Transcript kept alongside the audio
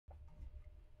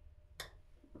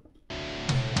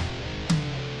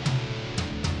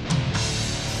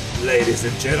Ladies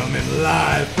and gentlemen,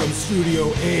 live from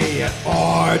Studio A at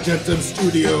Argentum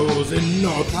Studios in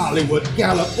North Hollywood,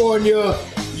 California,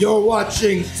 you're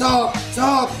watching Talk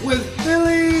with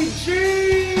PhillyG.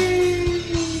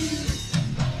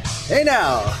 Hey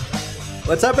now,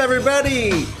 what's up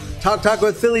everybody? Talk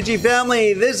with PhillyG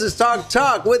family. This is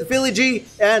Talk with PhillyG,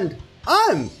 and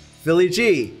I'm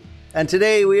PhillyG. And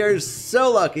today we are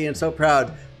so lucky and so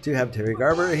proud to have Terri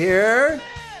Garber here.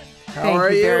 How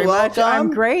are you? Very Welcome. much. I'm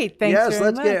great. Thanks yes, very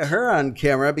let's much. get her on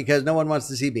camera because no one wants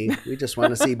to see me. We just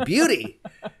want to see beauty,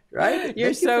 right?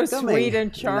 You're so sweet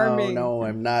and charming. No,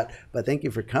 I'm not. But thank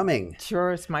you for coming.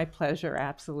 Sure, it's my pleasure.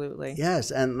 Absolutely.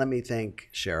 Yes, and let me thank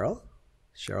Cheryl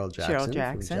Jackson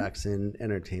from Jackson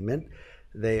Entertainment.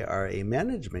 They are a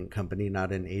management company,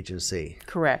 not an agency.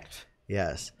 Correct.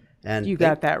 Yes. And you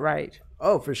got that right.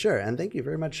 Oh, for sure. And thank you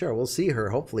very much, Cheryl. We'll see her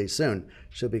hopefully soon.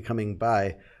 She'll be coming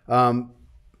by.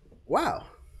 Wow.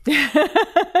 You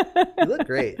look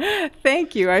great.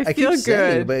 Thank you. I feel keep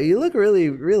saying, good. but you look really,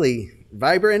 really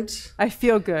vibrant. I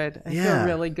feel good. I feel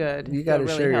really good. You got to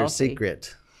really share your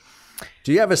secret.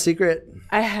 Do you have a secret?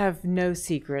 I have no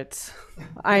secrets.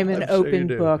 I'm an open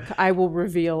book. I will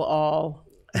reveal all.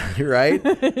 Right?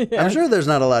 Yes. I'm sure there's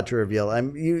not a lot to reveal.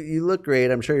 You look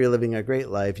great. I'm sure you're living a great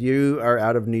life. You are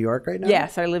out of New York right now?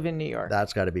 Yes, I live in New York.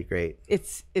 That's got to be great.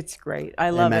 It's great.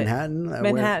 I love Manhattan? it.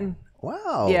 Manhattan.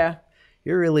 Wow. Yeah.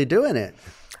 You're really doing it.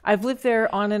 I've lived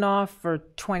there on and off for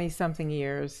 20-something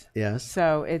years. Yes.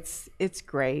 So it's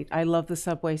great. I love the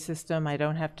subway system. I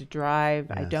don't have to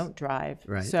drive. Yes. I don't drive.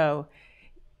 Right. So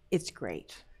it's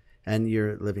great. And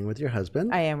you're living with your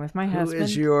husband? I am with my husband. Who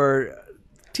is your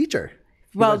teacher?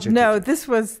 Well, no, this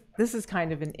is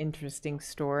kind of an interesting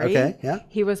story. Okay, yeah.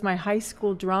 He was my high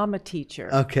school drama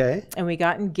teacher. Okay. And we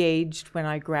got engaged when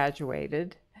I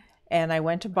graduated. And I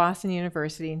went to Boston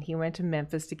University, and he went to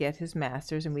Memphis to get his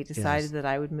master's, and we decided that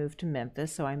I would move to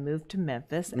Memphis. So I moved to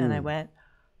Memphis, and I went,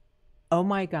 oh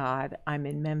my God, I'm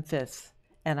in Memphis,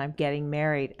 and I'm getting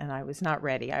married, and I was not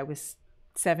ready. I was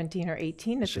 17 or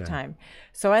 18 at the time.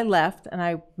 So I left, and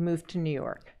I moved to New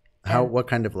York. What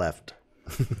kind of left?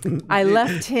 I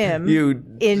left him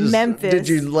in Memphis. Did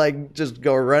you just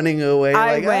go running away?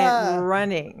 I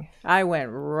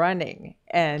went running.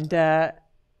 And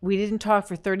we didn't talk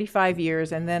for 35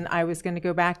 years. And then I was going to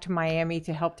go back to Miami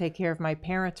to help take care of my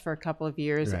parents for a couple of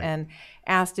years, and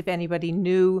asked if anybody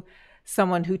knew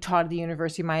someone who taught at the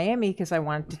University of Miami because I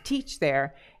wanted to teach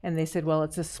there. And they said, well,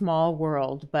 it's a small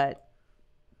world, but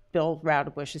Bill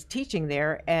Raudebush is teaching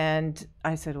there. And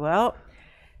I said, well,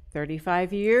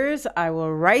 35 years, I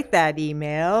will write that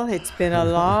email. It's been a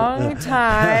long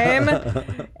time.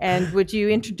 And would you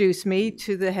introduce me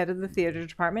to the head of the theater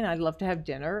department? I'd love to have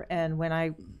dinner. And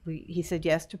when he said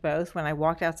yes to both. When I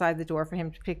walked outside the door for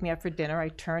him to pick me up for dinner, I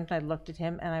turned and I looked at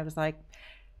him and I was like,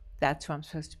 that's who I'm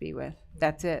supposed to be with.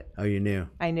 That's it. Oh, you knew?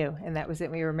 I knew. And that was it.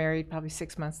 We were married probably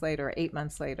 6 months later or 8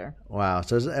 months later. Wow.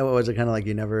 So was it kind of like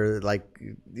you never,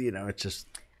 it's just...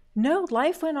 No,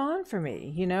 life went on for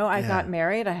me. I got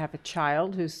married. I have a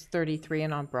child who's 33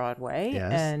 and on Broadway.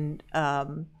 Yes. And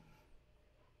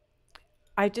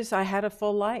I had a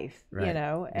full life,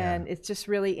 and it's just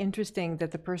really interesting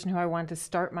that the person who I wanted to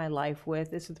start my life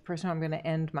with is the person who I'm going to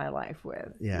end my life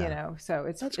with, so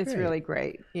it's really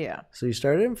great. Yeah. So you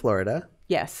started in Florida.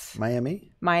 Yes.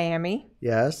 Miami.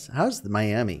 Yes. How's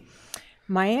Miami?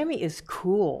 Miami is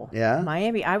cool. Yeah.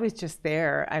 Miami, I was just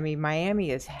there. I mean,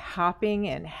 Miami is hopping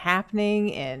and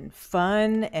happening and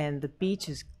fun, and the beach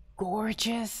is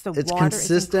gorgeous. It's water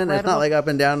consistent. Is it's not like up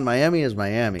and down. Miami is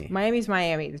Miami. Miami's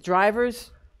Miami. The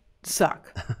drivers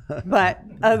suck. But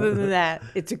other than that,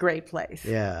 it's a great place.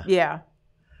 Yeah. Yeah.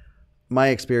 My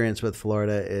experience with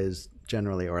Florida is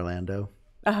generally Orlando.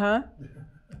 Uh-huh.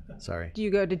 Sorry. Do you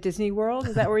go to Disney World?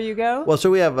 Is that where you go? Well, so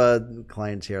we have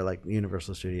clients here like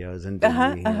Universal Studios and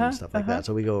Disney and stuff like that.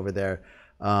 So we go over there.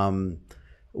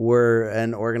 We're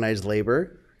an organized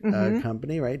labor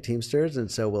company, right? Teamsters. And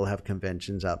so we'll have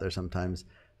conventions out there sometimes.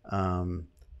 And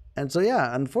so,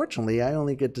 unfortunately, I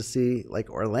only get to see like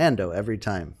Orlando every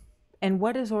time. And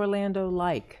what is Orlando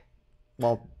like?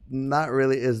 Well, not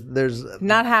really. There's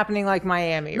not happening like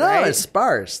Miami, no, right? No, it's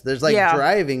sparse. There's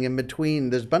driving in between.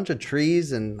 There's a bunch of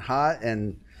trees and hot,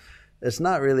 and it's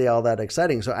not really all that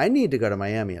exciting. So I need to go to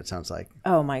Miami, it sounds like.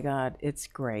 Oh my God, it's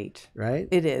great. Right?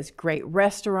 It is great.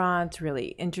 Restaurants, really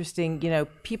interesting.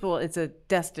 People, it's a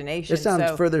destination. It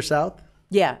sounds further south?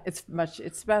 Yeah, it's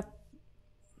about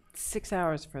 6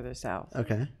 hours further south.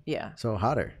 Okay. Yeah. So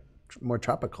hotter. More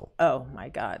tropical. Oh my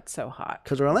God, so hot.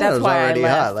 Because Orlando's already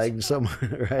hot,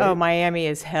 right? Oh, Miami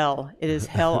is hell. It is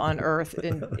hell on earth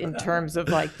in terms of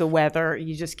the weather.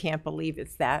 You just can't believe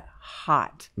it's that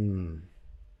hot.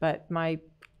 but my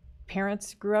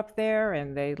parents grew up there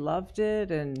and they loved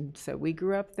it, and so we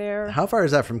grew up there. How far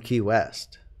is that from Key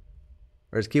West?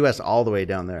 Or is Key West all the way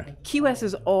down there? Key West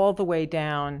is all the way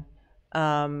down.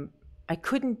 I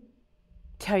couldn't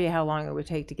tell you how long it would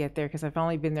take to get there because I've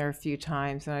only been there a few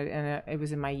times, and it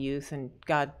was in my youth, and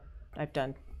God, I've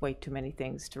done way too many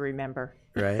things to remember.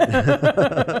 Right.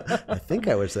 I think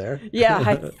I was there. Yeah,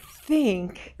 I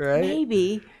think. Right?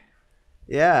 Maybe.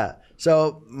 Yeah.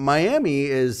 So Miami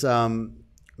is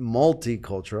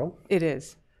multicultural. It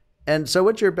is. And so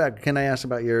what's your can I ask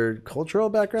about your cultural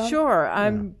background? Sure.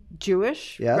 I'm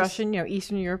Jewish, Yes. Russian,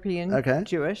 Eastern European, Okay.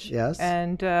 Jewish. Yes.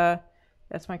 And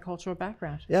that's my cultural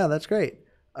background. Yeah, that's great.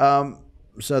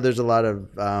 So there's a lot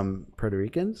of Puerto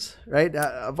Ricans, right?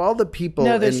 Of all the people.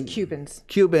 No, there's Cubans.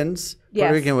 Cubans. Yes.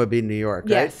 Puerto Rican would be New York,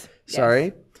 right? Yes. Sorry.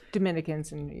 Yes.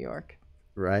 Dominicans in New York.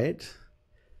 Right.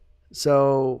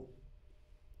 So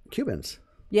Cubans.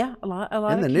 Yeah, a lot In of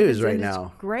the Cubans, news right and it's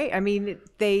now. Great. I mean,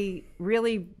 they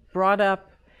really brought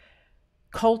up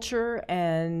culture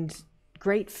and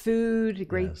great food,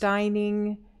 great Yes.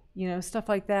 dining, stuff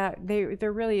like that.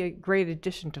 They're really a great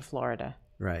addition to Florida.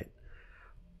 Right.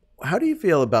 How do you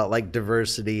feel about like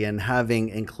diversity and having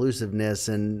inclusiveness,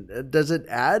 and does it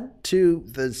add to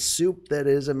the soup that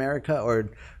is America,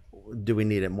 or do we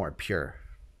need it more pure?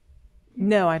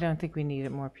 No, I don't think we need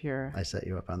it more pure. I set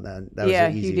you up on that. That was Yeah,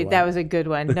 an easy you did. one. That was a good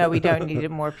one. No, we don't need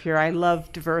it more pure. I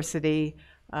love diversity,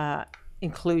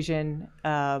 inclusion.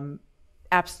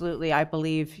 Absolutely. I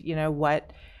believe,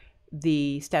 what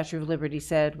the Statue of Liberty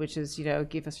said, which is,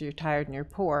 give us your tired and your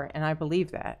poor. And I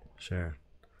believe that. Sure.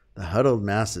 The huddled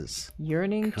masses.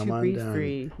 Yearning Come to on be down.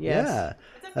 free. Yes. Yeah,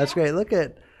 that's great.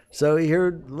 So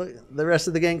here, look, the rest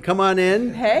of the gang, come on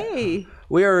in. Hey.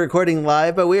 We are recording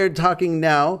live, but we are talking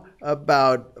now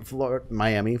about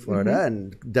Miami, Florida,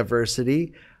 and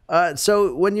diversity.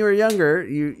 So when you were younger,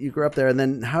 you grew up there, and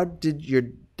then how did your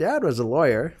dad was a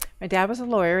lawyer? My dad was a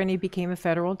lawyer, and he became a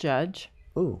federal judge.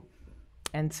 Ooh.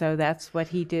 And so that's what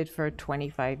he did for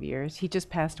 25 years. He just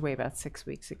passed away about 6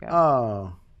 weeks ago.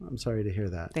 Oh, I'm sorry to hear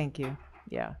that. Thank you.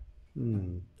 Yeah.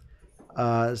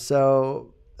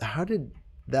 So how did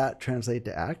that translate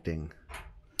to acting?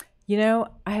 I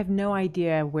have no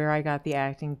idea where I got the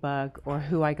acting bug or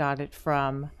who I got it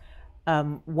from.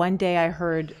 One day I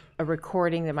heard a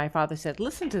recording that my father said,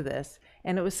 listen to this.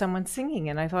 And it was someone singing,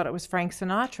 and I thought it was Frank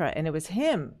Sinatra, and it was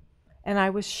him. And I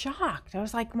was shocked. I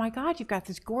was like, my God, you've got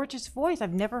this gorgeous voice.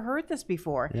 I've never heard this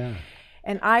before. Yeah.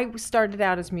 And I started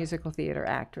out as musical theater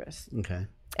actress. Okay.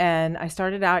 And I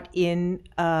started out in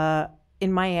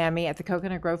Miami at the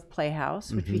Coconut Grove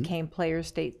Playhouse, which became Players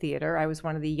State Theater. I was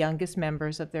one of the youngest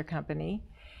members of their company.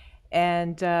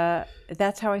 And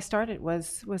that's how I started,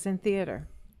 was in theater.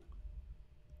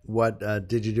 What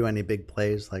did you do any big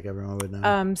plays like everyone would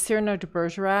know? Cyrano de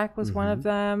Bergerac was one of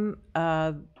them.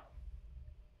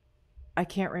 I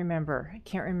can't remember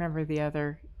the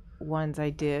other ones I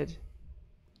did.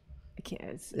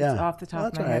 It's off the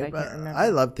top of my head. I can't remember. I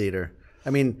love theater. I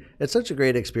mean, it's such a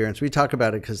great experience. We talk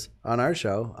about it because on our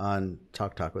show, on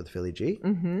Talk with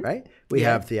PhillyG, right? We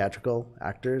have theatrical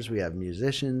actors, we have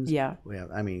musicians. Yeah.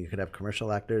 You could have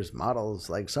commercial actors, models,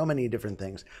 like so many different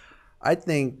things. I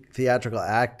think theatrical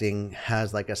acting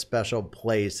has like a special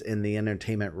place in the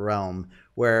entertainment realm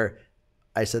where,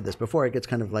 I said this before, it gets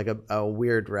kind of like a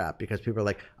weird rap because people are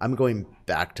like, I'm going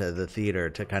back to the theater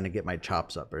to kind of get my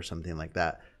chops up or something like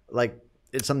that. Like,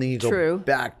 it's something you go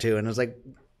back to. And it's like,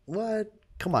 what?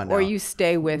 Come on now. Or you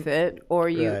stay with it, or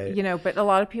Right. but a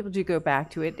lot of people do go back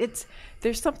to it.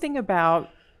 There's something about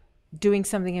doing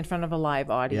something in front of a live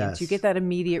audience. Yes. You get that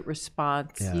immediate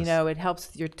response. Yes. It helps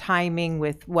with your timing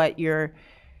with what you're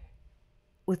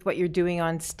doing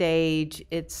on stage.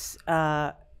 It's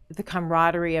the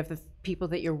camaraderie of the people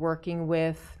that you're working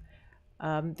with.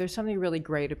 There's something really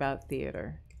great about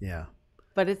theater. Yeah.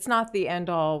 But it's not the end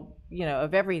all,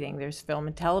 of everything. There's film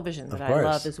and television that I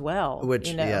love as well. Which,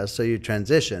 so you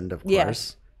transitioned, of course,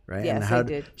 Yes. right? Yes, and I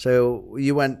did. So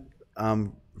you went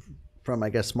from, I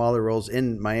guess, smaller roles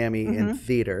in Miami in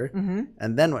theater,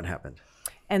 and then what happened?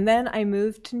 And then I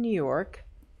moved to New York,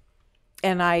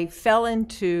 and I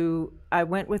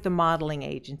went with a modeling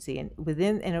agency, and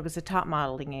it was a top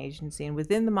modeling agency, and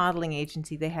within the modeling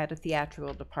agency, they had a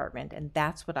theatrical department, and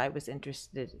that's what I was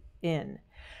interested in.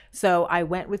 So I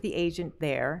went with the agent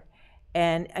there,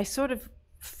 and I sort of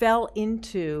fell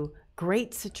into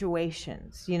great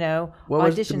situations, May I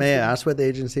auditions. ask what the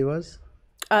agency was?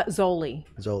 Zoli.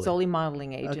 Zoli. Zoli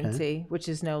Modeling Agency, which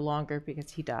is no longer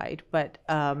because he died. But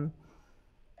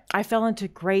I fell into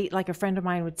great, like a friend of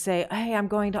mine would say, hey, I'm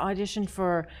going to audition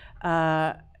for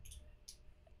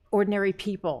ordinary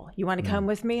people. You want to come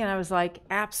with me? And I was like,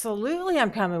 absolutely,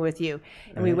 I'm coming with you.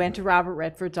 And we went to Robert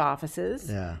Redford's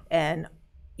offices and,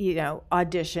 you know,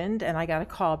 auditioned, and I got a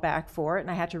call back for it, and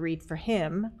I had to read for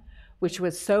him, which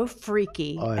was so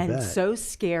freaky and so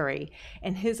scary.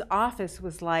 And his office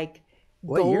was like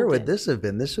What year would this have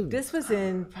been? This was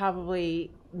in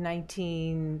probably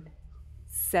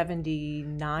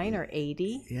 1979 or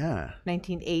 80. Yeah.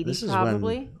 1980 this is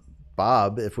probably. When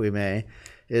Bob, if we may,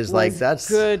 is like, that's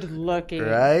good looking.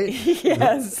 Right?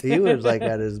 Yes. He was like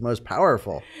at his most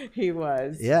powerful. He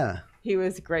was. Yeah. He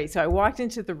was great. So I walked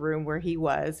into the room where he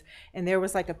was, and there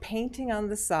was like a painting on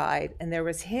the side, and there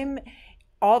was him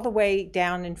all the way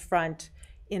down in front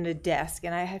in a desk,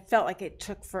 and I had felt like it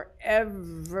took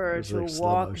forever to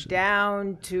walk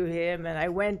down to him. And I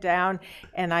went down,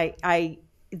 and I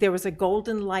there was a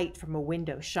golden light from a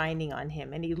window shining on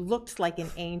him, and he looked like an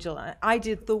angel. And I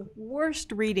did the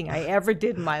worst reading I ever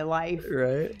did in my life.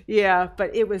 Right. Yeah,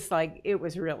 but it was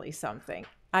really something.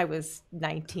 I was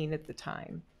 19 at the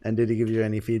time. And did he give you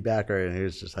any feedback, or he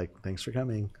was just like, thanks for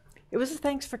coming? It was a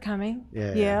thanks for coming.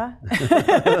 Yeah.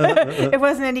 It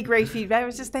wasn't any great feedback. It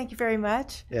was just thank you very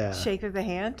much. Yeah. Shake of the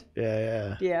hand.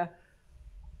 Yeah. Yeah.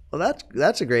 Well,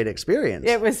 that's a great experience.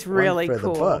 It was really cool. For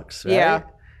the books, right? Yeah.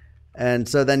 And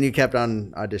so then you kept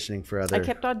on auditioning for other... I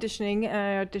kept auditioning.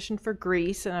 I auditioned for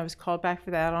Grease, and I was called back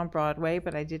for that on Broadway,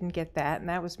 but I didn't get that. And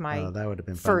that was my that would have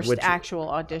been first actual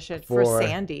audition for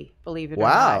Sandy, believe it or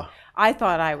not. I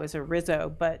thought I was a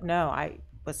Rizzo, but no, I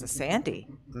was a Sandy.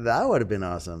 That would have been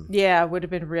awesome. Yeah, it would have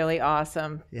been really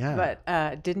awesome. Yeah.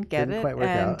 But didn't get it. Quite work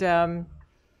out.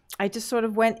 I just sort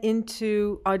of went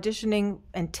into auditioning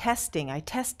and testing. I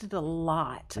tested a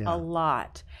lot.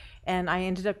 And I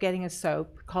ended up getting a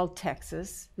soap called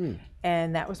Texas,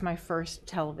 and that was my first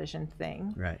television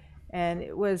thing. Right. And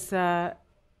it was,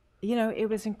 it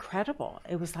was incredible.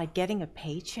 It was like getting a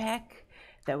paycheck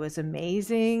that was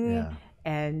amazing,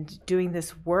 and doing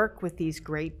this work with these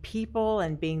great people,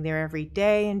 and being there every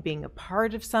day, and being a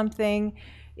part of something.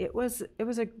 It was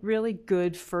a really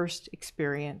good first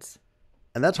experience.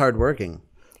 And that's hard working.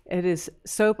 It is.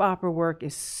 Soap opera work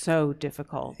is so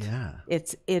difficult. Yeah.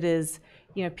 It is.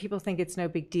 You know, people think it's no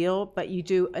big deal, but you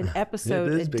do an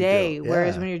episode a day,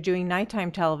 whereas when you're doing nighttime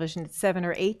television, it's 7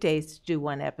 or 8 days to do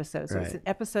one episode. So it's an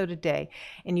episode a day,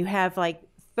 and you have like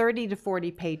 30 to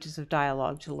 40 pages of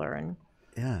dialogue to learn.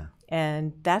 Yeah.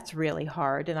 And that's really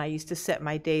hard. And I used to set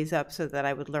my days up so that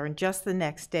I would learn just the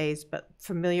next days, but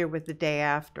familiar with the day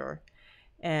after.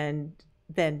 And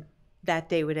then that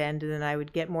day would end, and then I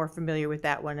would get more familiar with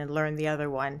that one and learn the other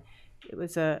one. It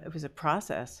was a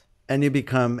process. And you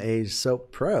become a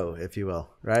soap pro, if you will,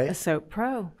 right? A soap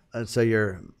pro. So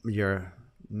your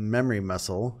memory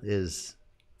muscle is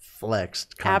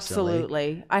flexed constantly.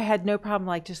 Absolutely. I had no problem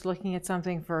like just looking at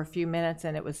something for a few minutes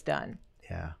and it was done.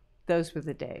 Yeah. Those were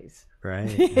the days.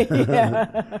 Right.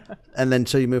 Yeah. And then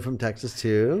so you moved from Texas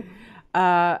to?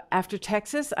 After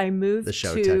Texas, I moved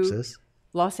to Texas.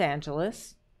 Los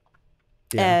Angeles.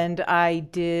 Yeah. And I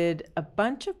did a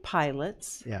bunch of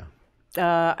pilots. Yeah.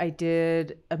 I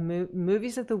did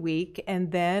movies of the week,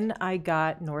 and then I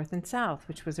got North and South,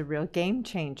 which was a real game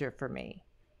changer for me.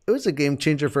 It was a game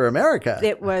changer for America.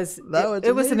 It was.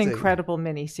 It was an incredible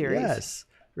miniseries. Yes,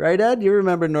 right, Ed. You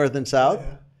remember North and South?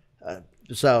 Yeah.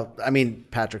 So, I mean,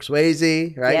 Patrick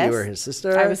Swayze, right? Yes. You were his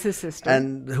sister. I was his sister.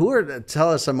 And tell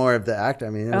us some more of the act. I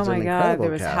mean, it was an incredible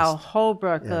there was cast. Hal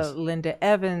Holbrook, Linda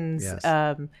Evans,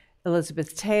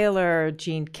 Elizabeth Taylor,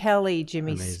 Gene Kelly,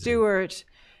 Jimmy Stewart.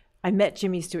 I met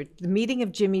Jimmy Stewart. The meeting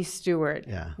of Jimmy Stewart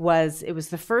was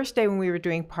the first day when we were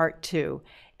doing part 2,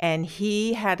 and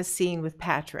he had a scene with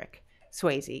Patrick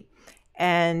Swayze,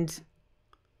 and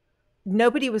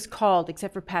nobody was called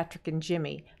except for Patrick and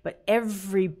Jimmy, but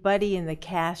everybody in the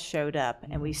cast showed up,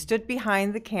 and we stood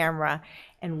behind the camera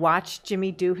and watched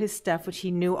Jimmy do his stuff, which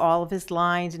he knew all of his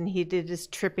lines, and he did his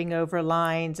tripping over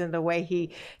lines and the way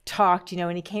he talked,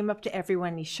 and he came up to everyone,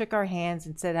 and he shook our hands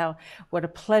and said what a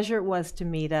pleasure it was to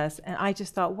meet us. And I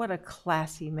just thought, what a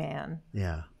classy man.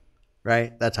 Yeah.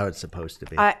 Right? That's how it's supposed to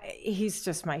be. He's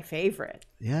just my favorite.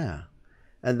 Yeah.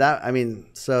 And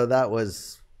so that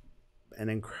was an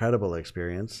incredible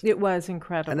experience. It was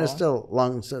incredible. And it's still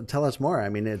long. So tell us more. I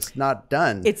mean, it's not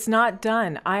done. It's not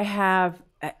done. I have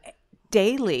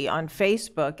daily on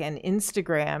Facebook and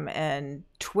Instagram and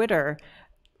Twitter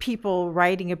people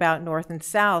writing about North and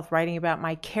South, writing about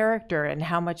my character and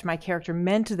how much my character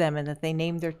meant to them, and that they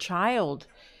named their child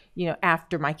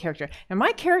after my character. And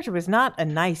my character was not a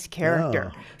nice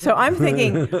character. No. So I'm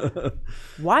thinking,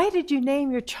 why did you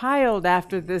name your child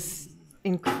after this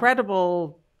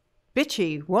incredible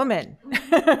bitchy woman?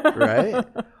 Right.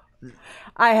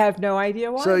 I have no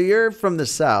idea why. So you're from the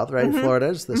South, right?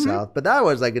 Florida's the South, but that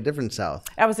was like a different South.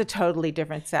 That was a totally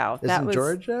different South. That was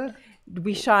Georgia?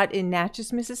 We shot in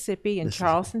Natchez, Mississippi, and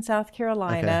Charleston, South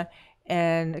Carolina,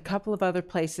 and a couple of other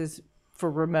places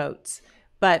for remotes.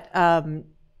 But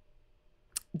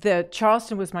the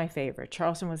Charleston was my favorite.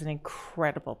 Charleston was an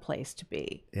incredible place to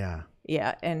be. Yeah.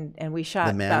 Yeah, and we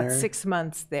shot about 6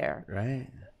 months there. Right.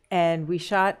 And we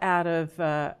shot out of,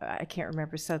 I can't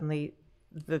remember suddenly,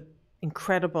 the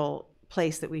incredible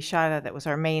place that we shot at that was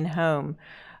our main home.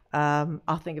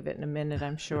 I'll think of it in a minute,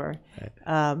 I'm sure.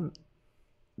 Right.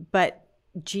 But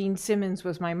Jean Simmons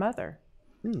was my mother.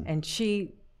 And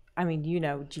she, I mean, you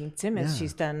know Jean Simmons,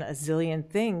 she's done a zillion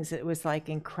things. It was like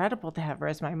incredible to have her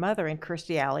as my mother. And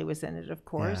Kirstie Alley was in it, of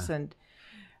course. And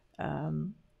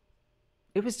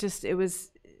it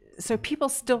was, so people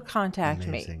still contact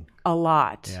me a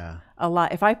lot. Yeah. A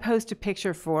lot. If I post a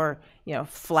picture for, you know,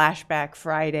 Flashback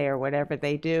Friday or whatever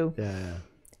they do,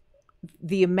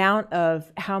 the amount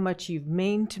of how much you've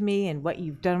meant to me and what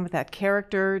you've done with that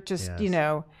character just, you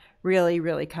know, really,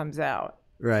 really comes out.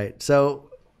 Right.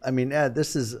 So, I mean, Ed,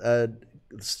 this is a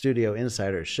Studio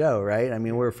Insider show, right? I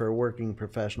mean, we're for working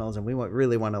professionals and we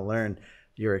really want to learn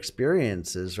your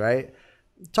experiences, right?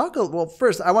 Well,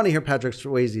 first, I want to hear Patrick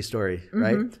Swayze's story,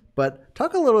 right? But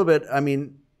talk a little bit, I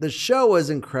mean, the show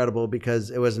was incredible because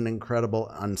it was an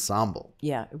incredible ensemble.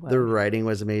 Yeah, it was. The writing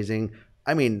was amazing.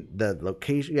 I mean, the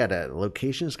location, you had a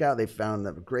location scout. They found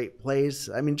a great place.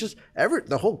 I mean, just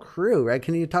the whole crew, right?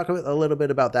 Can you talk a little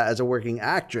bit about that as a working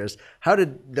actress? How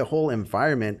did the whole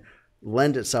environment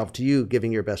lend itself to you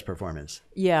giving your best performance?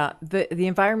 Yeah, the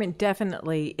environment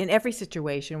definitely, in every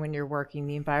situation when you're working,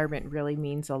 the environment really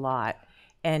means a lot.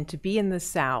 And to be in the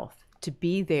South, to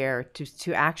be there,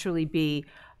 to actually be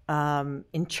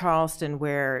in Charleston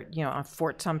where, you know, on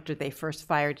Fort Sumter, they first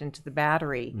fired into the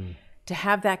battery. To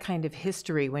have that kind of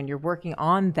history when you're working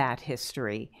on that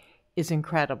history is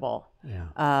incredible.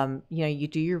 Yeah. You know, you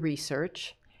do your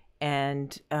research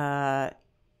and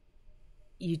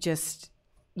you just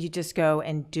go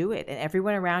and do it. And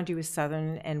everyone around you is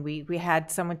Southern. And we had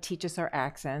someone teach us our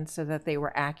accents so that they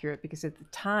were accurate, because at the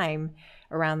time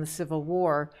around the Civil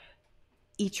War,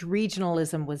 each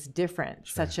regionalism was different,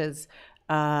 such as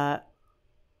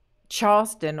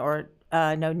Charleston or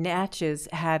Natchez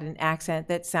had an accent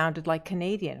that sounded like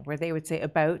Canadian, where they would say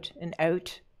about and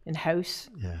out and house.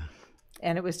 Yeah.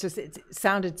 And it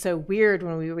sounded so weird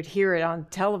when we would hear it on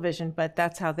television, but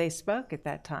that's how they spoke at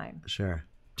that time. Sure.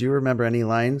 Do you remember any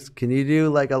lines? Can you do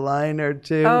like a line or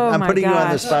two? I'm putting you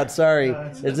on the spot. Sorry.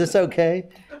 Is this okay?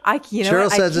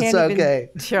 Cheryl says it's okay.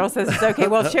 Cheryl says it's okay.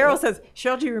 Well,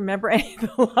 Cheryl, do you remember any of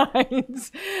the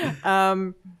lines?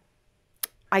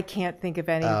 I can't think of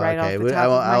any right off the top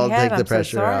of my head. I'll take the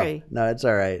pressure off. No, it's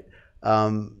all right.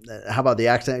 How about the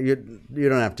accent? You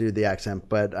don't have to do the accent,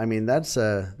 but I mean, that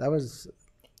was,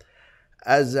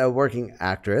 as a working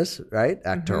actress, right?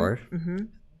 Actor.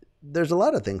 There's a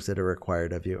lot of things that are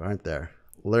required of you, aren't there?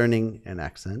 Learning an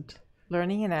accent.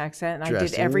 Learning an accent. And I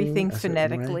did everything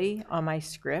phonetically on my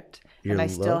script. And I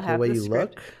still have the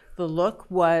script. The look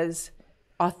was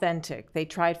authentic. They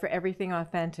tried for everything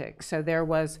authentic. So there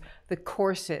was the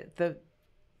corset, the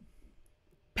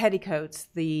petticoats,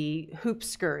 the hoop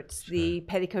skirts, the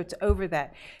petticoats over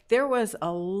that. There was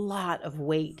a lot of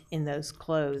weight in those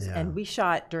clothes. Yeah. And we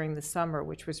shot during the summer,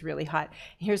 which was really hot.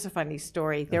 Here's a funny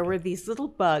story. There were these little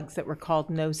bugs that were called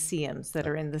no-see-ums that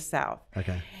are in the South.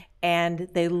 Okay. And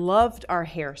they loved our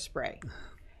hairspray.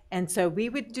 And so we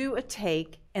would do a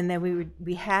take, and then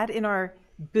we had in our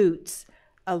boots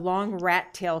a long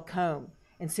rat tail comb.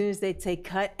 As soon as they'd say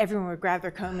cut, everyone would grab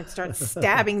their comb and start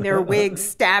stabbing their wigs,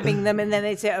 stabbing them, and then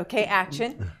they'd say, okay,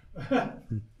 action.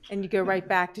 And you go right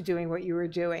back to doing what you were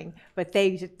doing. But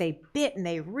they bit and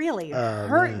they really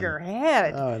hurt your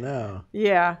head. Oh, no.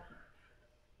 Yeah.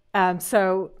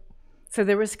 So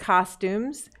there was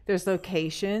costumes, there's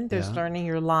location, there's learning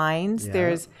your lines,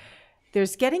 there's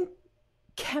getting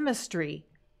chemistry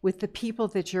with the people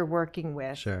that you're working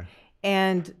with. Sure.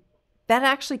 And that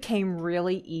actually came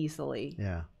really easily.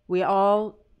 Yeah.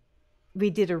 We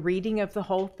did a reading of the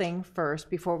whole thing first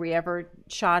before we ever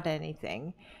shot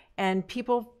anything. And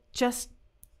people just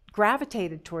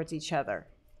gravitated towards each other.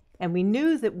 And we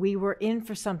knew that we were in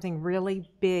for something really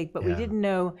big, but we didn't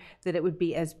know that it would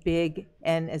be as big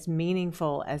and as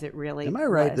meaningful as it really was. Am I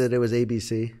right that it was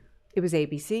ABC? It was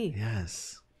ABC.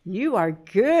 Yes. You are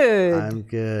good. I'm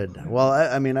good. Well,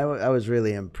 I mean, I was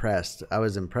really impressed. I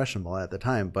was impressionable at the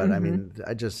time, but I mean,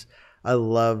 I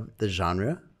love the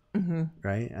genre,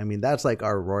 right? I mean, that's like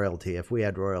our royalty. If we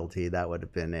had royalty, that would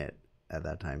have been it at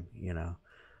that time, you know?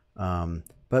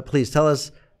 But please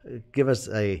give us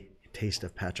a taste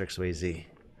of Patrick Swayze?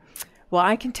 Well,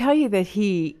 I can tell you that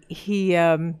he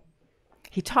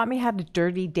taught me how to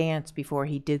dirty dance before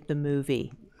he did the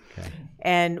movie. Okay.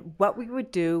 And what we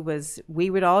would do was we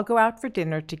would all go out for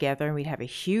dinner together, and we'd have a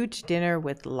huge dinner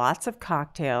with lots of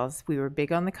cocktails. We were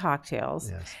big on the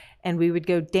cocktails. Yes. And we would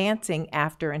go dancing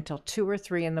after until 2 or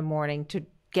 3 in the morning to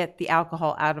get the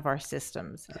alcohol out of our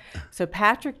systems. So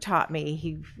Patrick taught me,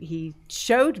 he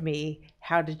showed me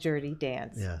how to dirty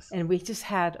dance. Yes. And we just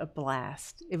had a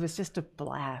blast. It was just a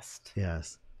blast.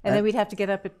 Yes. And then we'd have to get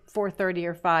up at 4:30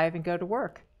 or 5 and go to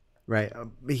work. Right.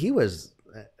 He was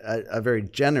a very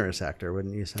generous actor,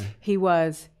 wouldn't you say? He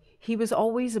was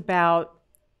always about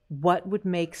what would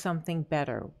make something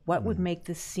better, what would make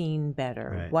the scene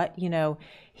better, Right. what,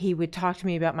 he would talk to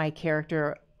me about my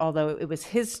character, although it was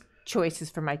his choices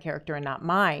for my character and not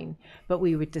mine, but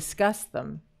we would discuss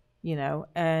them,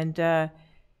 and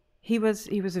he was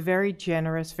a very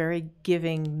generous, very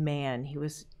giving man. He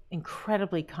was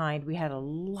incredibly kind. We had a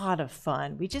lot of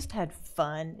fun. We just had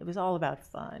fun. It was all about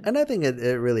fun. And I think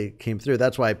it really came through.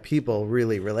 That's why people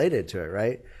really related to it,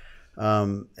 right?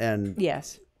 And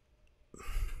Yes.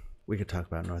 we could talk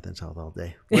about North and South all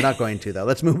day. We're not going to, though.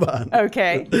 Let's move on.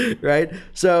 Okay. Right?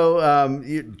 So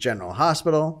General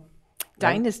Hospital.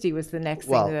 Dynasty was the next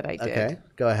thing that I did. Okay,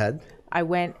 go ahead. I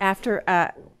went after,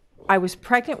 I was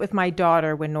pregnant with my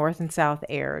daughter when North and South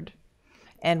aired.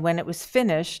 And when it was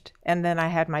finished, and then I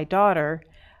had my daughter,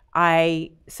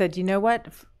 I said, you know what?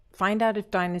 Find out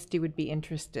if Dynasty would be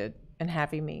interested in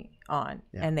having me on.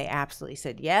 Yeah. And they absolutely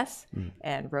said yes,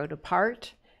 and wrote a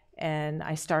part. And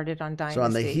I started on Dynasty. So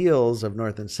on the heels of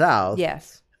North and South,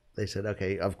 yes, they said,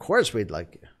 okay, of course we'd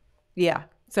like you. Yeah.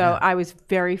 So I was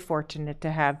very fortunate to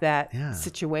have that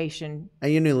situation.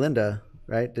 And you knew Linda,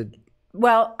 right?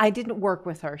 Well, I didn't work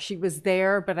with her. She was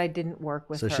there, but I didn't work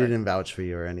with her. So she didn't vouch for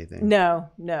you or anything? No.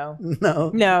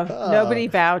 Nobody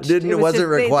vouched. It wasn't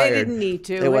required. They didn't need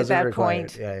to at that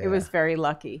point. It was very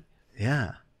lucky.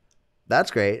 Yeah.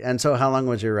 That's great. And so how long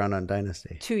was your run on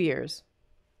Dynasty? 2 years.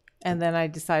 And then I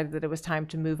decided that it was time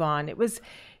to move on. It was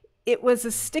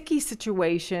a sticky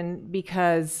situation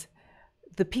because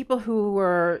the people who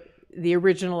were the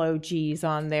original OGs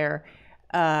on there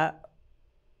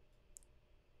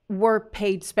were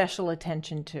paid special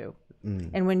attention to.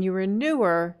 And when you were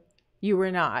newer, you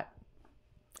were not.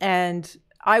 And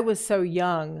I was so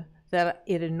young that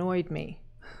it annoyed me,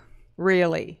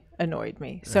 really annoyed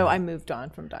me. So I moved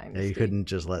on from Dynasty. Yeah, you couldn't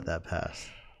just let that pass.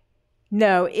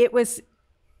 No,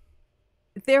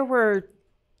 there were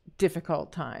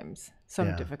difficult times,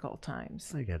 difficult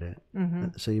times. I get it.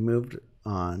 So you moved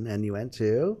on and you went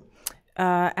to?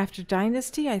 After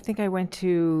Dynasty, I think I went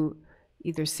to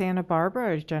either Santa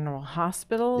Barbara or General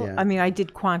Hospital. Yeah. I mean, I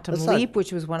did Quantum Leap,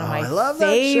 which was one of my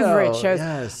favorite shows.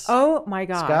 Yes. Oh my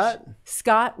gosh.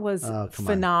 Scott was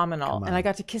phenomenal. And I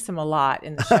got to kiss him a lot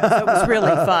in the show. So it was really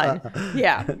fun.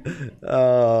 Yeah.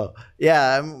 Oh,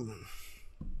 yeah.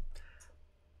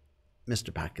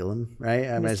 Mr. Bakula, right?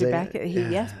 Mr.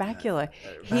 Bakula. Yes, Bakula.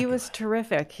 He was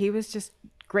terrific. He was just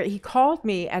great. He called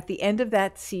me at the end of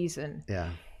that season. Yeah.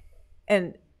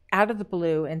 And out of the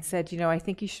blue and said, I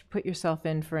think you should put yourself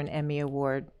in for an Emmy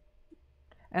Award.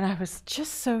 And I was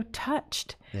just so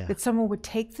touched that someone would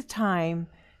take the time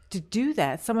to do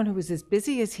that. Someone who was as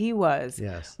busy as he was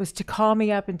to call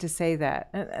me up and to say that.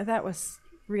 And that was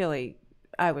really,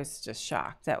 I was just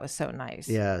shocked. That was so nice.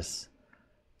 Yes.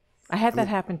 I had that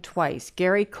happen twice.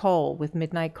 Gary Cole with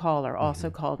Midnight Caller also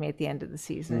called me at the end of the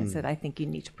season and said, I think you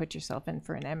need to put yourself in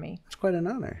for an Emmy. It's quite an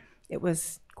honor. It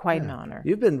was quite an honor.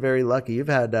 You've been very lucky. You've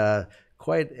had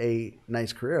quite a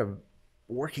nice career of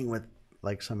working with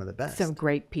like some of the best. Some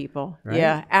great people. Right?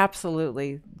 Yeah,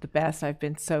 absolutely the best. I've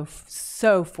been so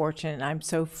fortunate. I'm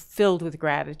so filled with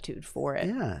gratitude for it.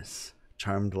 Yes.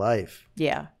 Charmed life.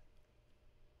 Yeah.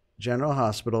 General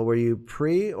Hospital, were you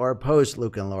pre or post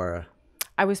Luke and Laura?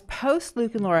 I was post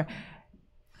Luke and Laura.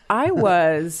 I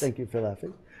was. Thank you for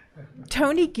laughing.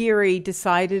 Tony Geary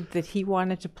decided that he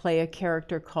wanted to play a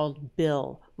character called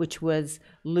Bill, which was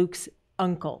Luke's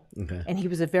uncle. Okay. And he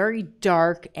was a very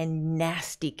dark and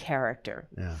nasty character.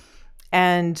 Yeah.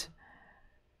 And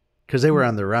because they were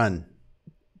on the run.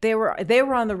 They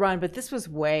were on the run, but this was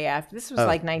way after. This was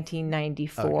like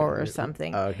 1994 or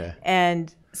something. Oh, okay.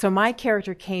 And so my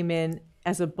character came in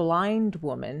as a blind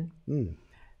woman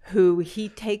who he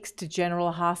takes to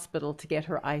General Hospital to get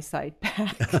her eyesight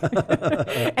back.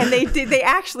 And they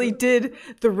actually did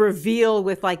the reveal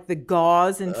with like the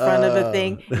gauze in front of the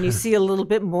thing, and you see a little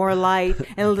bit more light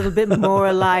and a little bit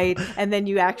more light, and then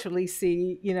you actually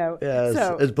see, you know. Yeah,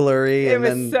 so it's blurry. It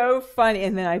was so funny,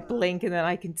 and then I blink, and then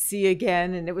I can see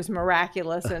again, and it was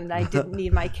miraculous, and I didn't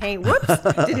need my cane. Whoops,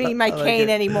 didn't need my cane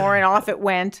anymore, and off it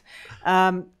went.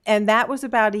 And that was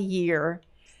about a year.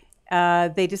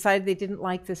 They decided they didn't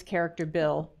like this character,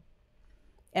 Bill.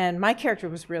 And my character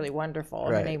was really wonderful.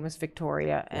 Her name was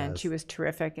Victoria, and she was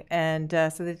terrific. And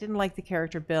so they didn't like the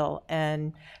character, Bill.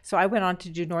 And so I went on to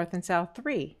do North and South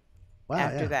 3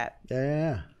 after that.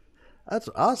 Yeah. That's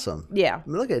awesome. Yeah. I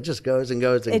mean, look, it just goes and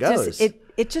goes and goes.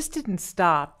 It just didn't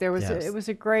stop. There was it was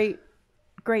a great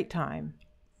time.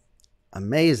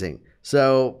 Amazing.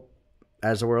 So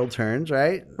As the World Turns,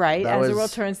 right? Right. As the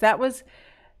World Turns. That was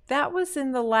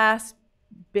in the last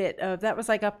bit of, that was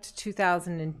like up to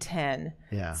 2010.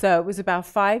 Yeah. So it was about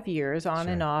 5 years on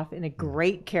and off in a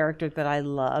great character that I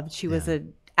loved. She was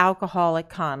an alcoholic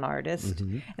con artist,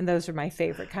 and those are my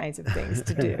favorite kinds of things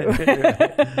to do.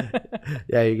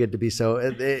 Yeah, you get to be so,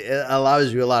 it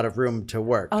allows you a lot of room to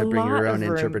work, to bring your own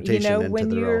interpretation into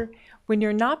the role. When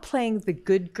you're not playing the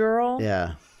good girl,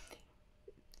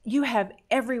 you have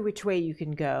every which way you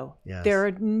can go. Yes. There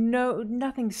are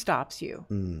nothing stops you,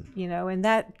 you know, and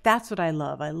that's what I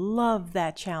love. I love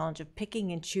that challenge of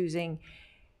picking and choosing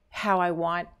how I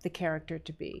want the character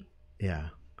to be. Yeah.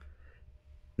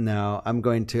 Now, I'm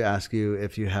going to ask you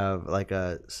if you have like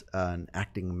an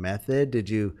acting method. Did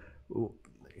you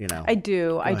know? I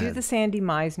do. I ahead. do the Sandy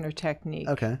Meisner technique.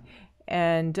 Okay.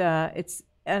 And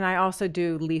and I also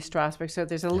do Lee Strasberg. So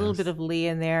there's a little bit of Lee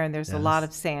in there, and there's a lot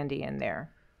of Sandy in there.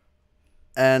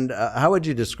 And how would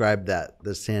you describe that,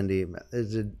 the Sandy?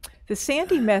 The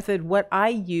Sandy method, what I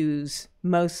use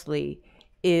mostly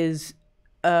is,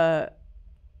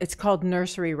 it's called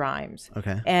nursery rhymes.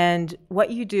 Okay. And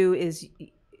what you do is,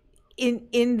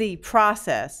 in the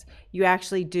process, you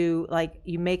actually do, like,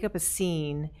 you make up a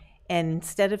scene, and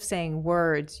instead of saying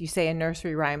words, you say a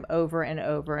nursery rhyme over and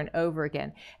over and over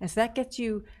again. And so that gets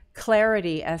you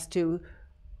clarity as to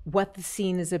what the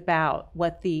scene is about,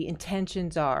 what the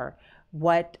intentions are,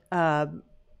 what the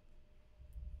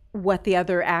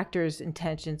other actors'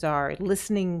 intentions are,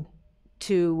 listening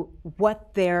to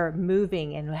what they're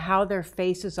moving and how their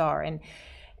faces are,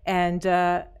 and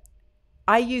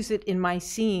I use it in my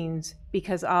scenes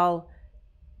because I'll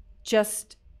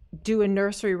just do a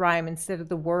nursery rhyme instead of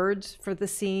the words for the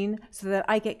scene, so that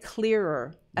I get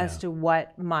clearer as to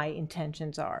what my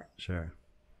intentions are. Sure.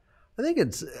 I think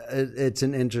it's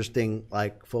an interesting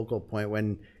like focal point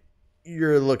when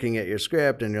you're looking at your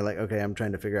script and you're like, okay, I'm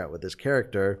trying to figure out what this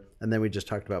character, and then we just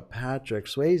talked about Patrick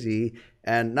Swayze,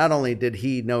 and not only did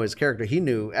he know his character, he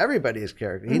knew everybody's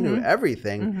character. He knew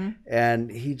everything,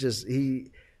 and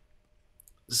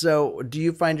so do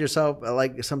you find yourself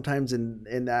like sometimes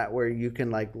in that where you can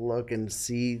like look and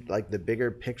see like the bigger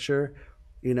picture,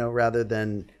 you know, rather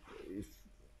than,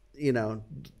 you know,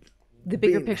 the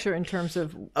bigger picture in terms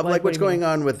of like what's going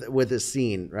on with a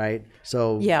scene, right?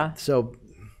 So so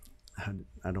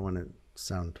I don't want to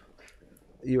sound,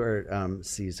 you are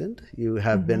seasoned. You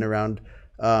have been around.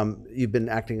 You've been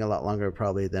acting a lot longer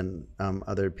probably than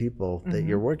other people that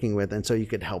you're working with, and so you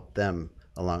could help them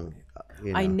along.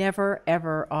 You know. I never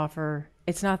ever offer.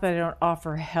 It's not that I don't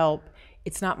offer help.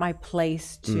 It's not my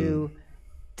place to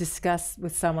discuss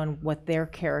with someone what their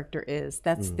character is.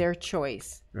 That's their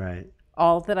choice. Right.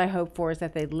 All that I hope for is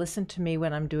that they listen to me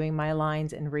when I'm doing my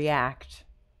lines and react.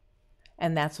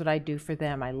 And that's what I do for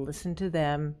them. I listen to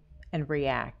them and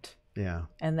react. Yeah.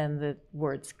 And then the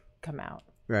words come out.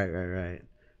 Right.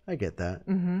 I get that.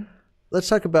 Let's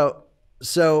talk about,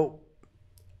 so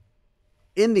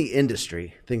in the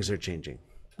industry, things are changing.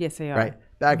 Yes, they are. Right.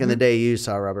 Back in the day, you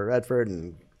saw Robert Redford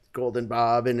and Golden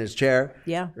Bob in his chair.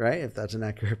 Yeah. Right. If that's an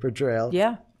accurate portrayal.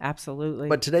 Yeah, absolutely.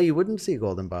 But today you wouldn't see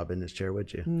Golden Bob in his chair,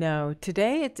 would you? No.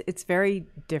 Today it's very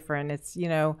different. It's, you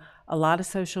know, a lot of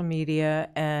social media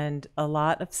and a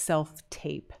lot of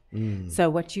self-tape. So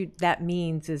what that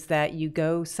means is that you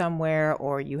go somewhere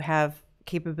or you have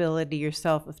capability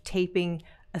yourself of taping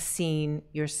a scene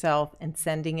yourself and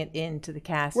sending it in to the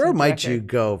casting Where might director. you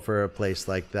go for a place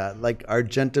like that? Like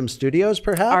Argentum Studios,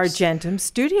 perhaps? Argentum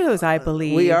Studios, I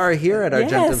believe. We are here at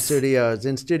Argentum Yes. Studios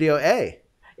in Studio A.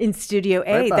 In Studio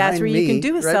A. Right That's where you can behind do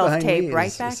a me- behind self-tape me right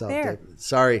is a back there. self-tape.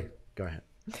 Sorry. Go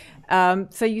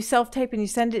ahead. So you self-tape and you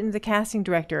send it into the casting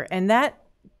director. And that,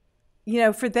 you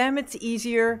know, for them it's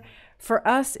easier. For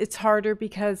us, it's harder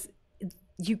because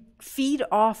you feed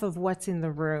off of what's in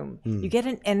the room. You get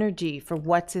an energy for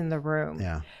what's in the room.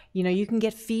 Yeah. You know, you can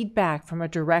get feedback from a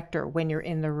director when you're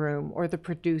in the room, or the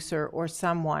producer, or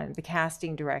someone, the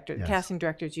casting director. The casting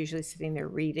director is usually sitting there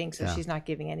reading, so she's not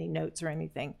giving any notes or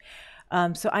anything.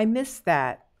 So I miss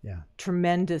that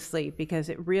tremendously, because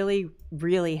it really,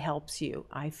 really helps you,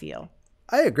 I feel.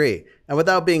 I agree. And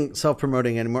without being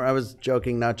self-promoting anymore, I was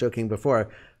joking, not joking before,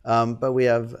 but we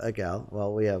have a gal.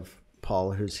 Well, we have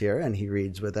Paul, who's here, and he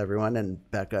reads with everyone, and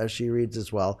Becca, she reads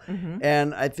as well.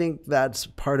 And I think that's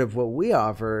part of what we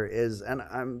offer is, and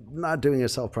I'm not doing a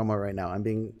self-promo right now, I'm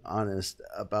being honest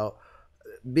about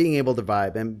being able to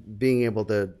vibe and being able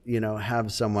to, you know,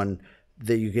 have someone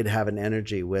that you could have an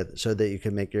energy with so that you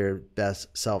can make your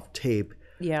best self tape.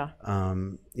 Yeah.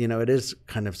 You know, it is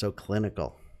kind of so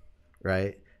clinical,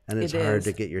 right? And it's hard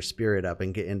to get your spirit up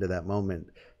and get into that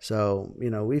moment. So, you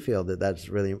know, we feel that that's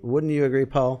really, wouldn't you agree,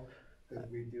 Paul?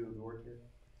 We do the work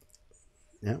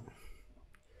here.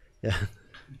 Yeah.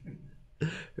 Yeah.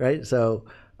 Right. So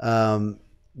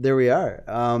there we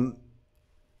are.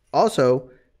 Also,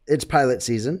 it's pilot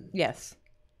season. Yes.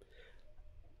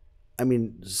 I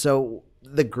mean, so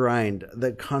the grind,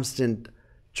 the constant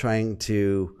trying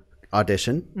to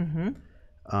audition,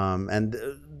 and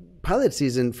pilot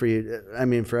season for you, I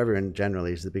mean, for everyone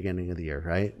generally is the beginning of the year,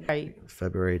 right? Right.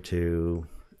 February to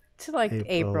like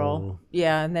April.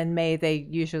 Yeah, and then May they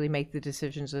usually make the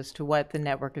decisions as to what the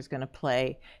network is going to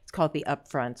play. It's called the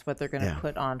upfronts, what they're going to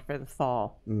put on for the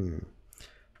fall.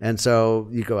 And so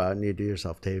you go out and you do your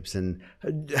self tapes. And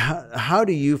how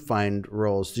do you find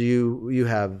roles? Do you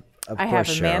have? I have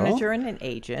a manager and an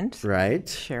agent, right?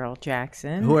 Cheryl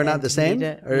Jackson, who are not the same,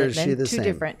 or is she the same? Two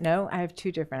different. No, I have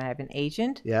two different. I have an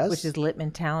agent, which is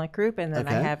Littman Talent Group, and then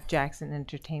I have Jackson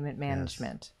Entertainment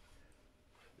Management.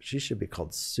 She should be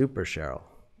called Super Cheryl.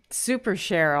 Super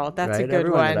Cheryl, that's a good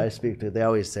Everyone one. that I speak to, they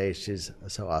always say she's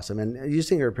so awesome, and you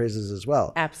sing her praises as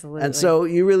well. Absolutely. And so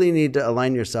you really need to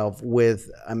align yourself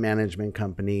with a management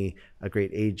company, a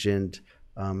great agent.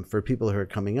 For people who are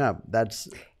coming up, that's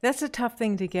a tough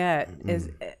thing to get. Is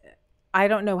I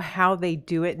don't know how they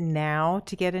do it now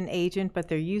to get an agent, but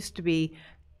there used to be,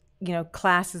 you know,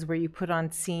 classes where you put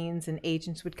on scenes and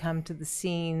agents would come to the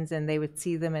scenes and they would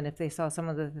see them, and if they saw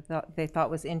someone that they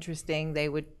thought was interesting, they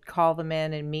would call them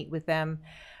in and meet with them.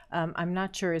 I'm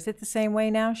not sure. Is it the same way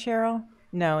now, Cheryl?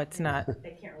 No, it's not.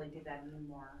 They can't really do that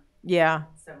anymore. Yeah.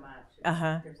 So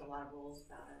much. There's a lot of rules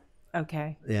about it.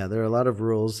 Okay. Yeah, there are a lot of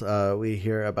rules we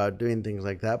hear about doing things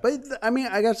like that. But I mean,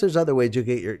 I guess there's other ways you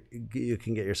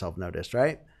can get yourself noticed,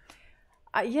 right?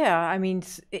 Yeah, I mean,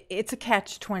 it's a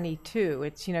catch-22.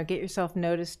 It's, you know, get yourself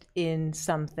noticed in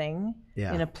something,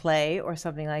 in a play or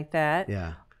something like that.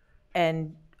 Yeah.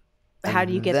 And how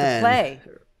do you get the play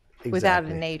without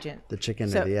an agent? The chicken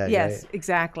and the egg. Yes, right?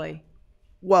 exactly.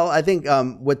 Well, I think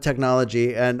with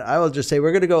technology, and I will just say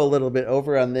we're going to go a little bit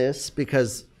over on this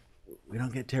because we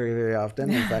don't get Terry very often.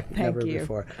 In fact, never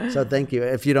before. So thank you.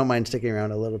 If you don't mind sticking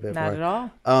around a little bit more.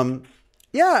 Not at all.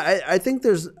 Yeah, I think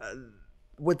there's,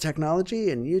 with technology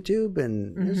and YouTube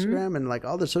and Instagram and like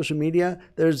all the social media,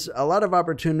 there's a lot of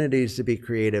opportunities to be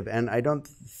creative. And I don't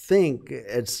think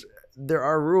there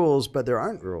are rules, but there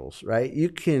aren't rules, right? You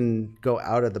can go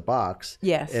out of the box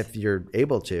if you're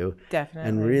able to. Definitely.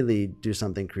 And really do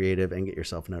something creative and get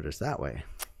yourself noticed that way.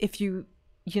 If you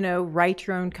write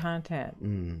your own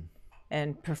content.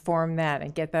 And perform that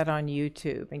and get that on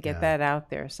YouTube and get that out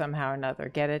there somehow or another.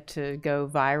 Get it to go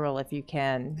viral if you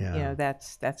can. Yeah. You know,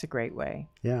 that's a great way.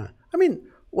 Yeah. I mean,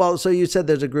 well, so you said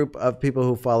there's a group of people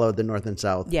who follow the North and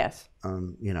South. Yes.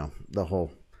 You know, the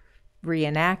whole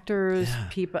reenactors,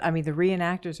 people. I mean, the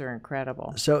reenactors are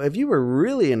incredible. So if you were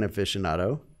really an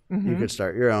aficionado, you could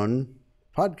start your own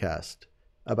podcast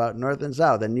about North and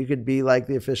South, and you could be like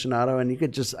the aficionado, and you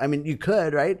could just, I mean, you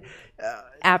could, right?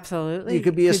 Absolutely. You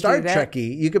could be a Star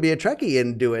Trekkie. You could be a Trekkie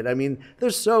and do it. I mean,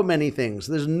 there's so many things.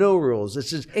 There's no rules. It's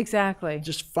just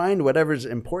just find whatever's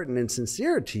important and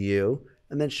sincere to you,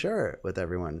 and then share it with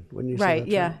everyone. Wouldn't you say right?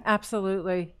 That Yeah, true?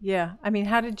 Absolutely. Yeah. I mean,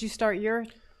 how did you start your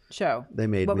show? They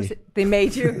made me. Was it? They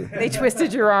made you. They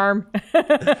twisted your arm.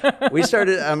 We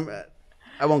started.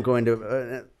 I won't go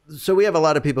into. So we have a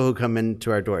lot of people who come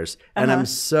into our doors, and I'm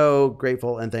so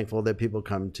grateful and thankful that people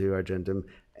come to Argentum.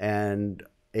 And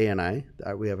A&I,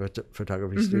 we have a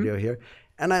photography studio here.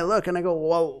 And I look and I go,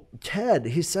 well, Ted,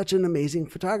 he's such an amazing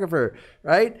photographer,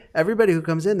 right? Everybody who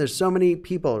comes in, there's so many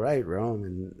people, right? Rome,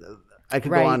 and I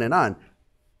could go on and on.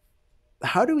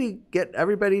 How do we get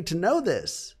everybody to know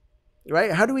this,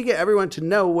 right? How do we get everyone to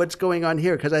know what's going on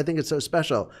here? Because I think it's so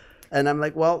special. And I'm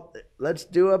like, well, let's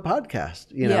do a podcast,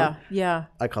 you know? Yeah.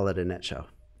 I call it a net show.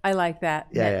 I like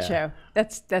that. Net show.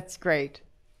 That's great.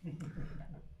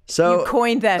 So you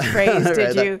coined that phrase, did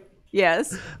right, you?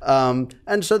 Yes. And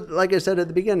so, like I said at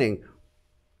the beginning,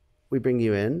 we bring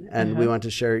you in and we want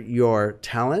to share your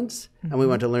talents and we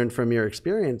want to learn from your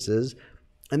experiences.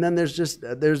 And then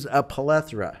there's a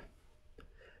plethora,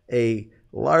 a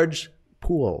large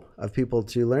pool of people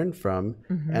to learn from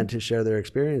and to share their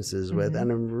experiences with.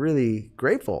 And I'm really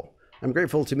grateful. I'm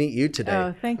grateful to meet you today.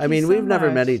 Oh, thank you. I mean, so we've never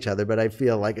much. met each other, but I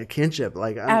feel like a kinship.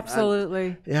 Like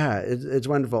Absolutely. It's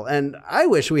wonderful. And I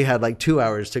wish we had like 2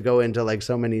 hours to go into like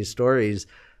so many stories.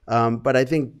 But I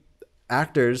think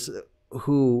actors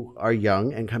who are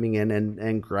young and coming in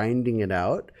and grinding it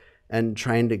out and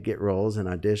trying to get roles and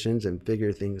auditions and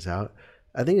figure things out,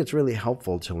 I think it's really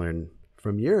helpful to learn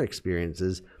from your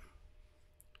experiences.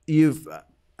 We've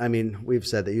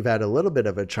said that you've had a little bit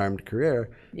of a charmed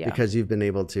career because you've been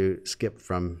able to skip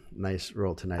from nice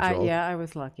role to nice role. Yeah, I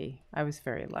was lucky. I was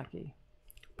very lucky.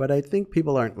 But I think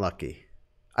people aren't lucky.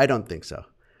 I don't think so.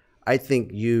 I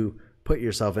think you put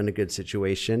yourself in a good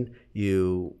situation.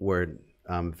 You were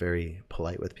very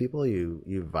polite with people.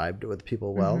 You vibed with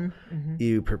people well.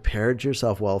 You prepared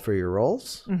yourself well for your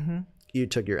roles. You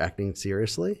took your acting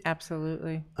seriously.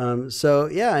 Absolutely. So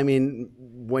yeah, I mean,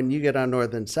 when you get on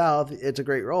North and South, it's a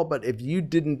great role. But if you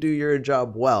didn't do your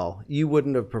job well, you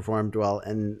wouldn't have performed well,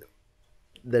 and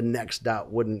the next dot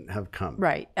wouldn't have come.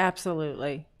 Right.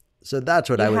 Absolutely. So that's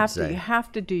what I would say. You have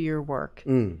to do your work.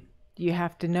 You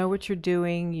have to know what you're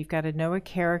doing. You've got to know a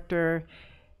character.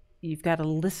 You've got to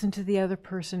listen to the other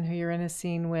person who you're in a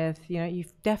scene with. You know, you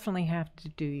definitely have to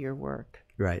do your work.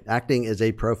 Right. Acting is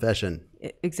a profession.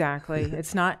 Exactly.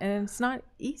 It's not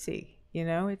easy. You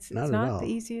know, it's not the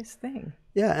easiest thing.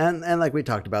 Yeah, and like we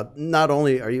talked about, not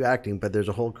only are you acting, but there's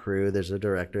a whole crew, there's a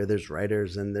director, there's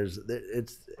writers, and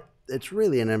it's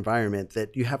really an environment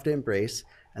that you have to embrace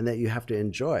and that you have to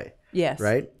enjoy. Yes.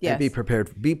 Right? Yes. And be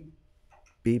prepared.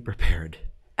 Be prepared.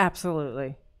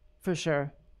 Absolutely. For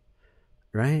sure.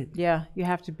 Right? Yeah, you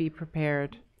have to be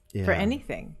prepared for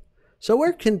anything. So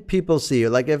where can people see you?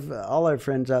 Like, if all our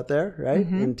friends out there, right,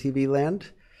 in TV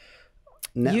land,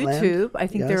 YouTube. I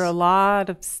think there are a lot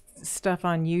of stuff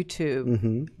on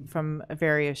YouTube from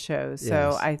various shows.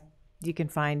 So you can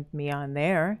find me on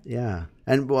there. Yeah.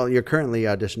 And well, you're currently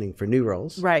auditioning for new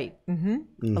roles. Right. A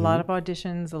lot of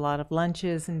auditions, a lot of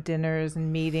lunches and dinners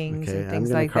and meetings and things like that.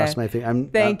 I'm going to cross my fingers.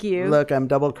 Thank you. Look, I'm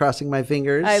double crossing my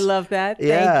fingers. I love that.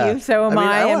 Thank you. So am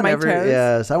I and my toes.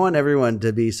 Yes. I want everyone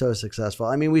to be so successful.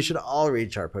 I mean, we should all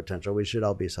reach our potential. We should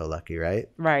all be so lucky, right?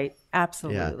 Right.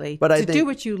 Absolutely. Yeah. But to do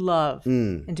what you love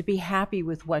and to be happy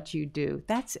with what you do.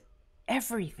 That's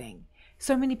everything.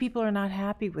 So many people are not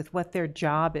happy with what their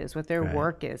job is, what their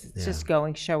work is. It's just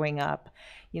showing up.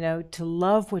 You know, to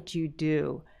love what you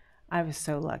do. I was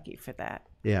so lucky for that.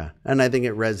 Yeah. And I think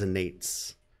it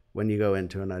resonates when you go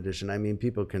into an audition. I mean,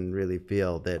 people can really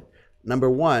feel that, number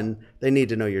one, they need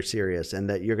to know you're serious and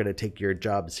that you're going to take your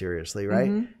job seriously, right?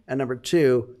 And number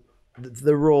two,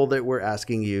 the role that we're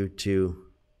asking you to,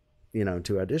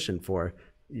 to audition for,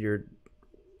 you're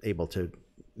able to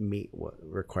meet what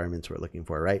requirements we're looking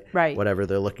for, right? Right. Whatever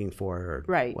they're looking for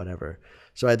or whatever.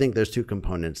 So I think there's two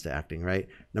components to acting, right?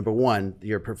 Number one,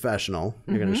 you're professional.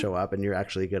 You're going to show up and you're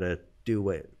actually going to do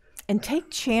it. And take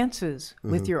chances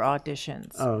with your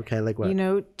auditions. Oh, okay. Like what? You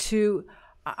know,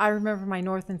 I remember my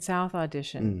North and South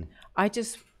audition. I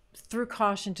just threw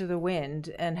caution to the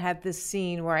wind and had this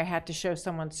scene where I had to show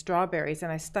someone strawberries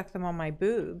and I stuck them on my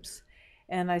boobs.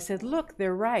 And I said, look,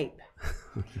 they're ripe,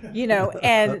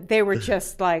 and they were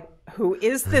just like, who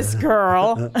is this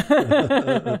girl?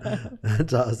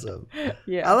 That's awesome.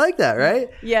 Yeah. I like that, right?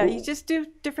 Yeah, you just do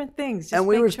different things. Just and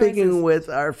we were speaking choices. with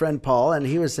our friend Paul, and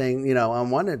he was saying,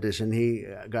 on one audition, he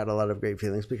got a lot of great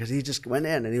feelings because he just went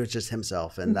in and he was just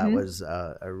himself. And that was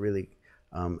a really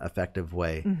effective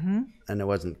way. And it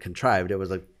wasn't contrived. It was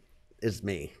like, it's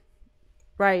me.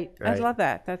 Right. I love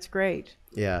that. That's great.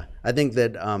 Yeah. I think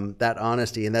that that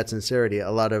honesty and that sincerity, a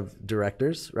lot of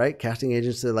directors, right? Casting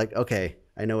agents, they're like, okay,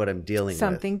 I know what I'm dealing with.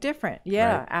 Something different.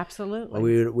 Yeah, right?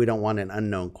 Absolutely. We don't want an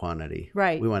unknown quantity.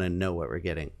 Right. We want to know what we're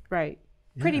getting. Right.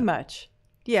 Yeah. Pretty much.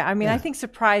 Yeah. I mean, I think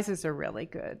surprises are really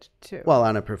good too. Well,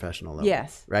 on a professional level.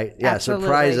 Yes. Right? Yeah. Absolutely.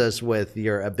 Surprise us with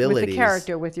your abilities. With the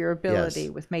character, with your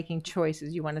ability, with making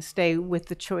choices. You want to stay with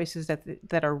the choices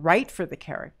that are right for the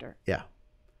character. Yeah.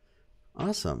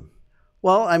 Awesome.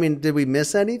 Well, I mean, did we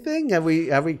miss anything? Have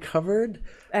we covered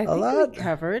a lot? We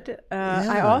covered.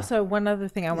 I also, one other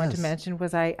thing I wanted to mention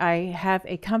was I have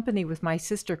a company with my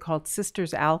sister called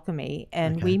Sisters Alchemy,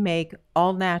 and we make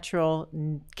all natural,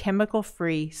 chemical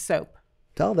free soap.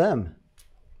 Tell them.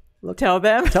 Look, tell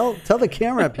them. Tell the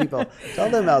camera people. Tell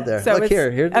them out there. So look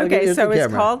here. Here's the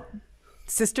camera.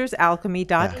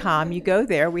 sistersalchemy.com. You go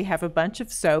there. We have a bunch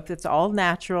of soap that's all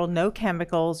natural, no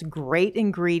chemicals, great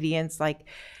ingredients like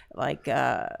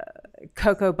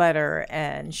cocoa butter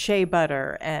and shea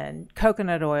butter and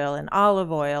coconut oil and olive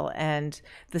oil, and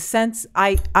the scents.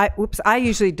 I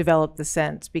usually develop the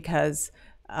scents because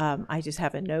I just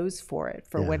have a nose for it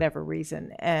for whatever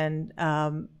reason, and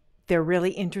they're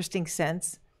really interesting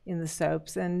scents in the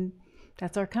soaps, and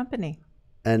that's our company.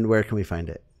 And where can we find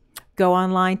it? Go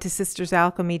online to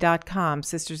sistersalchemy.com.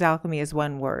 Sisters Alchemy is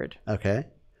one word. Okay.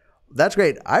 That's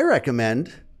great. I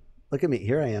recommend, look at me,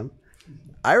 here I am.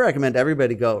 I recommend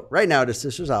everybody go right now to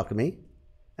Sisters Alchemy,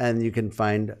 and you can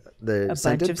find the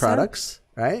scented products,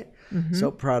 right? Mm-hmm.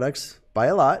 Soap products. Buy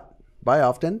a lot, buy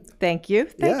often. Thank you.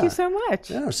 Thank you so much.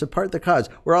 Yeah, support the cause.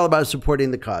 We're all about supporting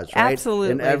the cause, right?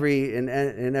 Absolutely.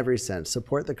 In every sense.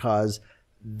 Support the cause.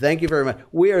 Thank you very much.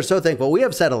 We are so thankful. We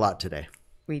have said a lot today.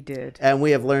 We did. And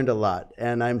we have learned a lot.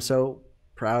 And I'm so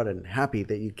proud and happy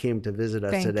that you came to visit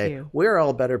us today. Thank you. We're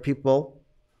all better people.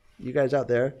 You guys out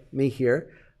there, me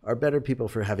here, are better people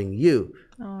for having you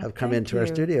have come into our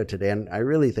studio today. And I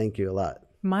really thank you a lot.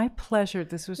 My pleasure.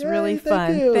 This was really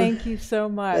fun. Thank you so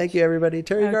much. Thank you, everybody.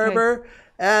 Terri Garber.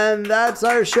 And that's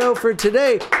our show for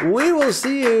today. We will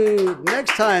see you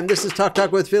next time. This is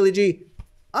Talk with PhillyG.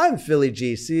 I'm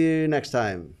PhillyG. See you next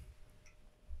time.